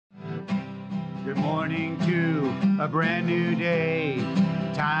Good morning to a brand new day.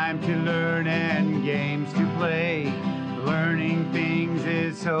 Time to learn and games to play. Learning things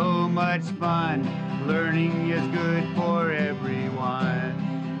is so much fun. Learning is good for everyone.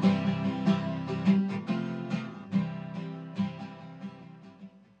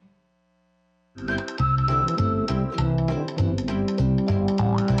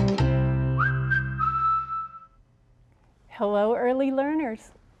 Hello, early learners.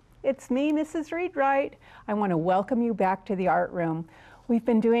 It's me, Mrs. Reed-Wright. I want to welcome you back to the art room. We've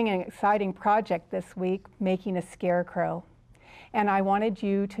been doing an exciting project this week, making a scarecrow. And I wanted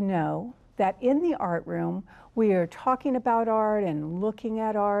you to know that in the art room, we are talking about art and looking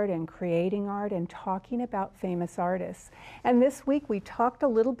at art and creating art and talking about famous artists. And this week we talked a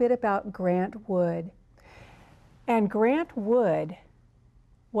little bit about Grant Wood. And Grant Wood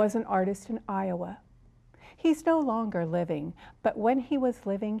was an artist in Iowa. He's no longer living, but when he was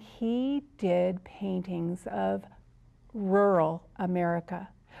living, he did paintings of rural America.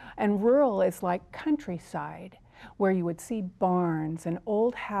 And rural is like countryside, where you would see barns and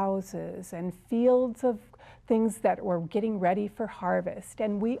old houses and fields of things that were getting ready for harvest.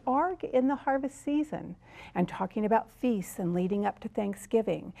 And we are in the harvest season and talking about feasts and leading up to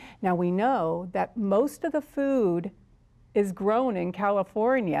Thanksgiving. Now we know that most of the food is grown in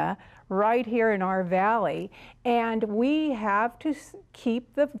California, right here in our valley, and we have to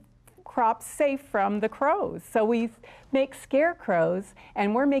keep the crops safe from the crows. So we make scarecrows,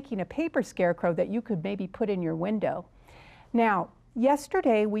 and we're making a paper scarecrow that you could maybe put in your window. Now,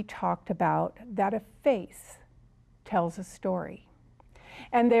 yesterday we talked about that a face tells a story.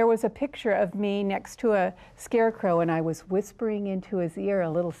 And there was a picture of me next to a scarecrow, and I was whispering into his ear a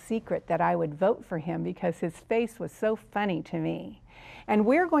little secret that I would vote for him because his face was so funny to me. And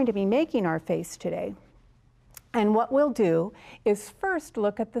we're going to be making our face today. And what we'll do is first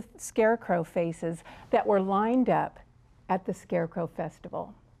look at the scarecrow faces that were lined up at the Scarecrow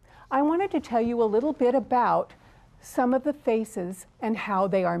Festival. I wanted to tell you a little bit about some of the faces and how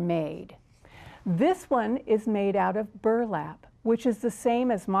they are made. This one is made out of burlap, which is the same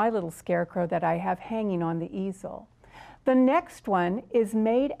as my little scarecrow that I have hanging on the easel. The next one is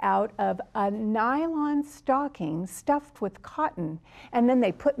made out of a nylon stocking stuffed with cotton, and then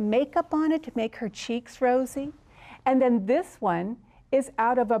they put makeup on it to make her cheeks rosy. And then this one is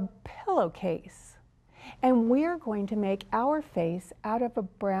out of a pillowcase. And we're going to make our face out of a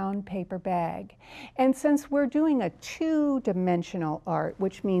brown paper bag. And since we're doing a two-dimensional art,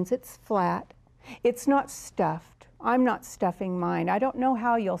 which means it's flat, it's not stuffed. I'm not stuffing mine. I don't know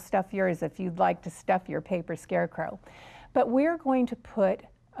how you'll stuff yours if you'd like to stuff your paper scarecrow. But we're going to put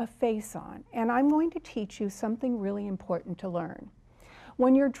a face on, and I'm going to teach you something really important to learn.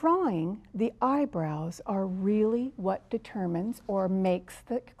 When you're drawing, the eyebrows are really what determines or makes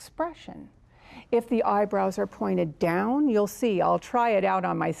the expression. If the eyebrows are pointed down, you'll see, I'll try it out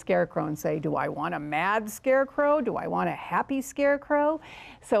on my scarecrow and say, do I want a mad scarecrow? Do I want a happy scarecrow?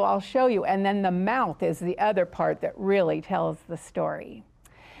 So I'll show you. And then the mouth is the other part that really tells the story.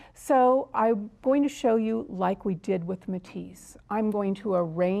 So I'm going to show you like we did with Matisse. I'm going to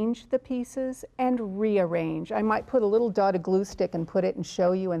arrange the pieces and rearrange. I might put a little dot of glue stick and put it and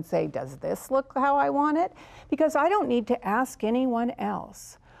show you and say, does this look how I want it? Because I don't need to ask anyone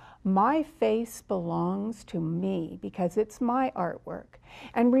else. My face belongs to me because it's my artwork.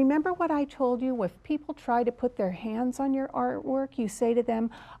 And remember what I told you, if people try to put their hands on your artwork, you say to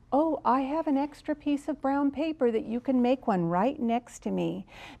them, oh, I have an extra piece of brown paper that you can make one right next to me.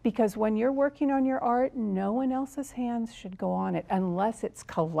 Because when you're working on your art, no one else's hands should go on it unless it's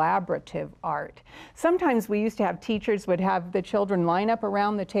collaborative art. Sometimes we used to have teachers would have the children line up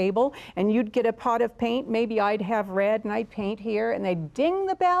around the table and you'd get a pot of paint. Maybe I'd have red and I'd paint here and they'd ding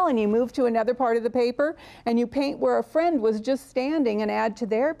the bell and you move to another part of the paper and you paint where a friend was just standing and add to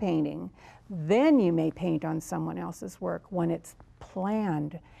their painting. Then you may paint on someone else's work when it's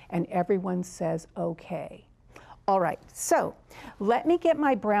planned and everyone says okay. All right, so let me get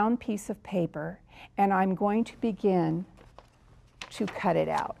my brown piece of paper and I'm going to begin to cut it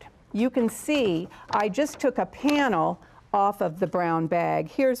out. You can see I just took a panel off of the brown bag.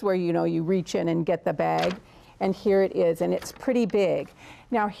 Here's where you reach in and get the bag, and here it is, and it's pretty big.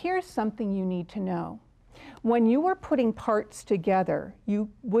 Now here's something you need to know. When you are putting parts together, you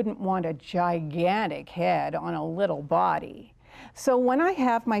wouldn't want a gigantic head on a little body. So when I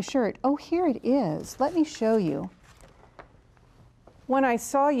have my shirt, oh, here it is. Let me show you. When I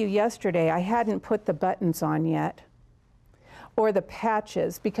saw you yesterday, I hadn't put the buttons on yet, or the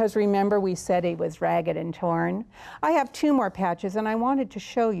patches, because remember we said it was ragged and torn. I have 2 more patches, and I wanted to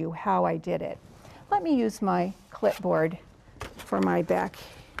show you how I did it. Let me use my clipboard for my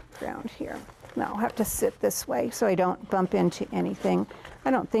background here. Now I'll have to sit this way so I don't bump into anything.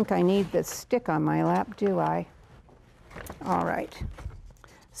 I don't think I need this stick on my lap, do I? All right.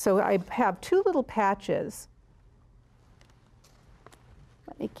 So I have two little patches.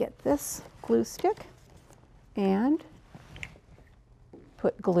 Let me get this glue stick and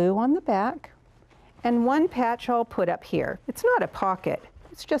put glue on the back. And one patch I'll put up here. It's not a pocket,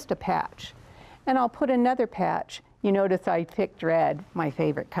 it's just a patch. And I'll put another patch. You notice I picked red, my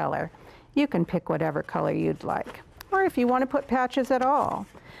favorite color. You can pick whatever color you'd like. Or if you want to put patches at all.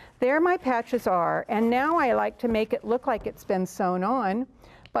 There my patches are, and now I like to make it look like it's been sewn on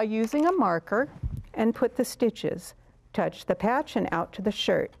by using a marker and put the stitches. Touch the patch and out to the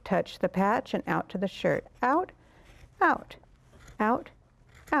shirt. Touch the patch and out to the shirt. Out, out, out,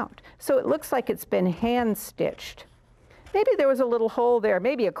 out. So it looks like it's been hand stitched. Maybe there was a little hole there.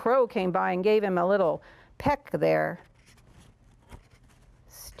 Maybe a crow came by and gave him a little peck there.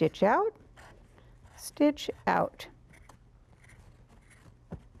 Stitch out, stitch out.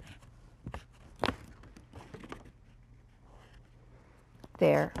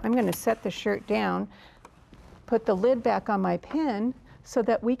 There. I'm going to set the shirt down, put the lid back on my pen so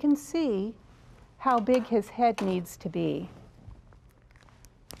that we can see how big his head needs to be.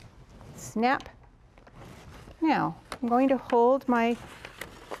 Snap. Now, I'm going to hold my,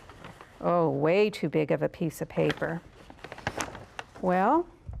 way too big of a piece of paper. Well,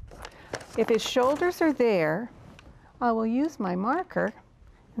 if his shoulders are there, I will use my marker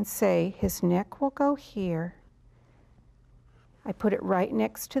and say his neck will go here. I put it right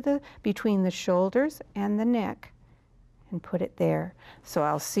next to between the shoulders and the neck and put it there. So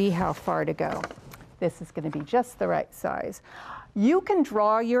I'll see how far to go. This is going to be just the right size. You can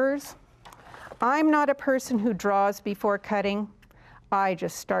draw yours. I'm not a person who draws before cutting. I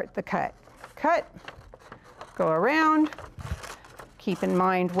just start the cut. Cut, go around, keep in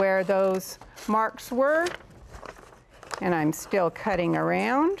mind where those marks were, and I'm still cutting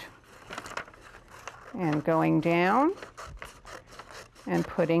around and going down and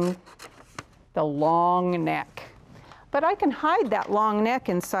putting the long neck. But I can hide that long neck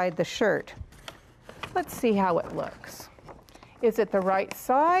inside the shirt. Let's see how it looks. Is it the right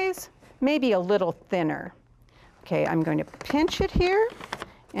size? Maybe a little thinner. Okay, I'm going to pinch it here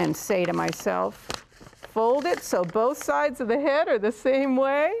and say to myself, fold it so both sides of the head are the same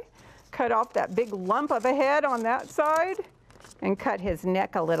way. Cut off that big lump of a head on that side and cut his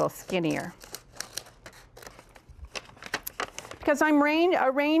neck a little skinnier. Because I'm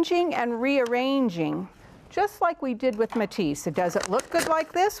arranging and rearranging, just like we did with Matisse. Does it look good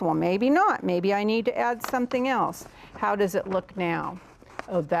like this? Well, maybe not. Maybe I need to add something else. How does it look now?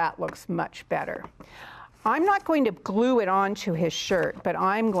 Oh, that looks much better. I'm not going to glue it onto his shirt, but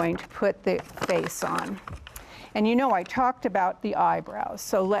I'm going to put the face on. And you know I talked about the eyebrows,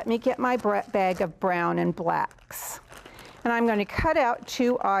 so let me get my bag of brown and blacks. And I'm going to cut out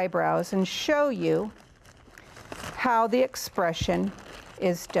two eyebrows and show you how the expression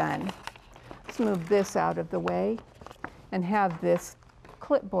is done. Let's move this out of the way and have this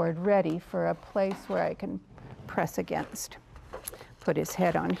clipboard ready for a place where I can press against. Put his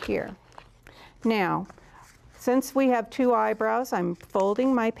head on here. Now, since we have two eyebrows, I'm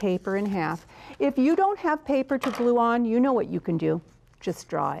folding my paper in half. If you don't have paper to glue on, you know what you can do. Just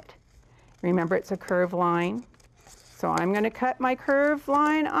draw it. Remember, it's a curved line. So I'm going to cut my curved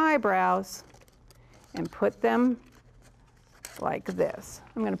line eyebrows and put them like this.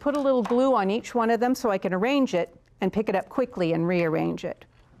 I'm going to put a little glue on each one of them so I can arrange it and pick it up quickly and rearrange it.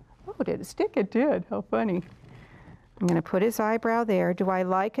 Oh, did it stick? It did. How funny. I'm going to put his eyebrow there. Do I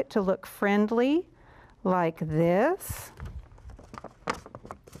like it to look friendly like this?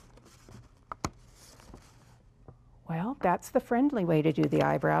 Well, that's the friendly way to do the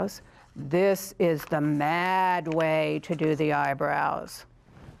eyebrows. This is the mad way to do the eyebrows.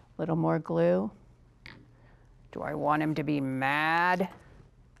 A little more glue. Do I want him to be mad?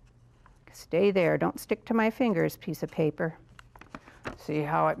 Stay there. Don't stick to my fingers, piece of paper. See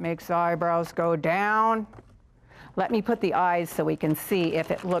how it makes the eyebrows go down? Let me put the eyes so we can see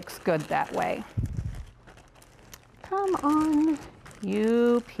if it looks good that way. Come on,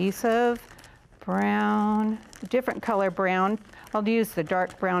 you piece of brown, different color brown. I'll use the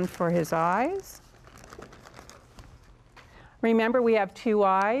dark brown for his eyes. Remember, we have two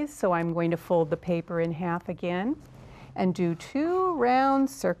eyes, so I'm going to fold the paper in half again and do two round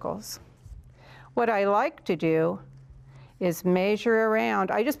circles. What I like to do is measure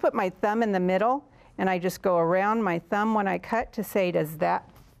around. I just put my thumb in the middle and I just go around my thumb when I cut to say, does that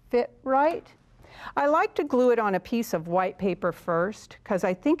fit right? I like to glue it on a piece of white paper first because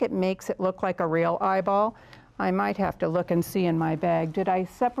I think it makes it look like a real eyeball. I might have to look and see in my bag. Did I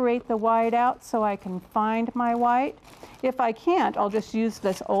separate the white out so I can find my white? If I can't, I'll just use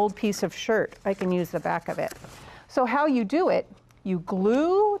this old piece of shirt. I can use the back of it. So how you do it, you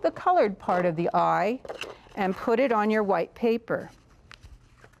glue the colored part of the eye and put it on your white paper.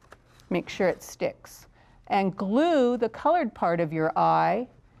 Make sure it sticks. And glue the colored part of your eye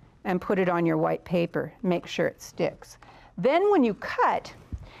and put it on your white paper. Make sure it sticks. Then when you cut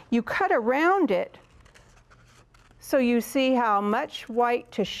around it so you see how much white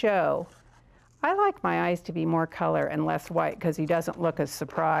to show. I like my eyes to be more color and less white because he doesn't look as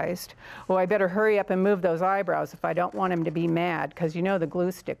surprised. Oh, I better hurry up and move those eyebrows if I don't want him to be mad, because you know the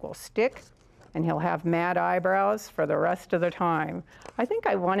glue stick will stick and he'll have mad eyebrows for the rest of the time. I think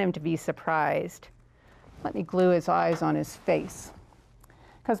I want him to be surprised. Let me glue his eyes on his face,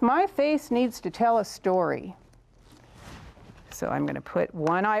 because my face needs to tell a story. So I'm going to put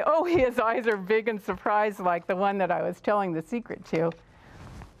one eye. Oh, his eyes are big and surprised like the one that I was telling the secret to.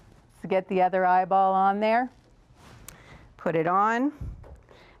 So get the other eyeball on there. Put it on.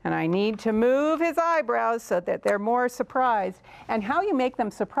 And I need to move his eyebrows so that they're more surprised. And how you make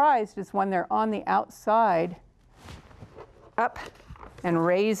them surprised is when they're on the outside, up and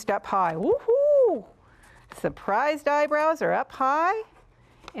raised up high. Woohoo! Surprised eyebrows are up high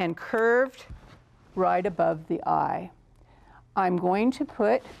and curved right above the eye. I'm going to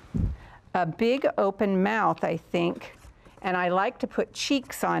put a big open mouth, I think, and I like to put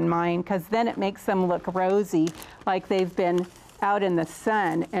cheeks on mine because then it makes them look rosy, like they've been out in the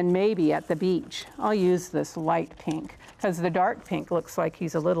sun and maybe at the beach. I'll use this light pink because the dark pink looks like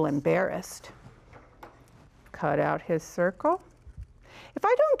he's a little embarrassed. Cut out his circle. If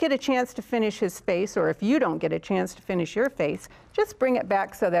I don't get a chance to finish his face, or if you don't get a chance to finish your face, just bring it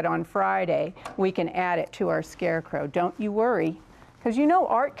back so that on Friday we can add it to our scarecrow. Don't you worry, because you know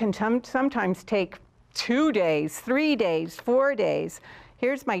art can sometimes take 2 days, 3 days, 4 days.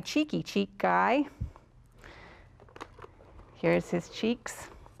 Here's my cheeky cheek guy. Here's his cheeks.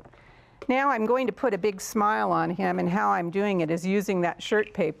 Now I'm going to put a big smile on him, and how I'm doing it is using that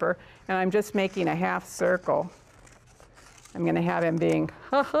shirt paper, and I'm just making a half circle. I'm going to have him being,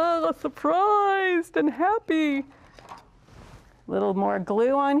 ha-ha, surprised and happy. A little more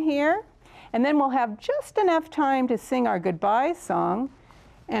glue on here. And then we'll have just enough time to sing our goodbye song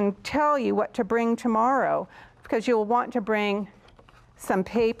and tell you what to bring tomorrow, because you'll want to bring some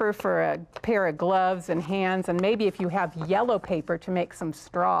paper for a pair of gloves and hands, and maybe if you have yellow paper to make some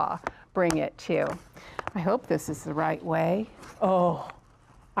straw, bring it too. I hope this is the right way. Oh,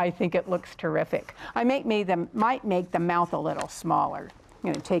 I think it looks terrific. I might make the mouth a little smaller. I'm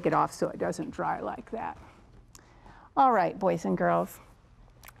going to take it off so it doesn't dry like that. All right, boys and girls.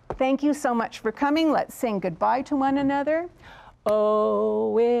 Thank you so much for coming. Let's sing goodbye to one another.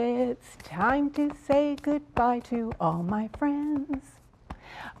 Oh, it's time to say goodbye to all my friends.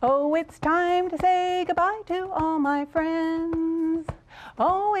 Oh, it's time to say goodbye to all my friends.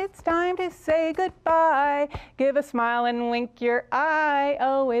 Oh, it's time to say goodbye. Give a smile and wink your eye.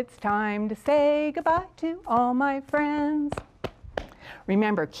 Oh, it's time to say goodbye to all my friends.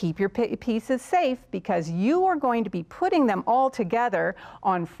 Remember, keep your pieces safe because you are going to be putting them all together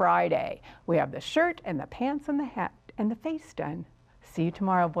on Friday. We have the shirt and the pants and the hat and the face done. See you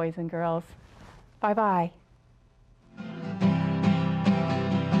tomorrow, boys and girls. Bye-bye.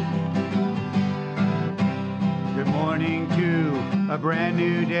 Good morning to a brand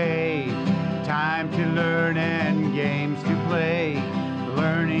new day. Time to learn and games to play.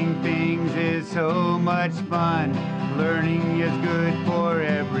 Learning things is so much fun. Learning is good for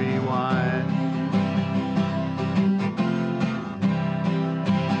everyone.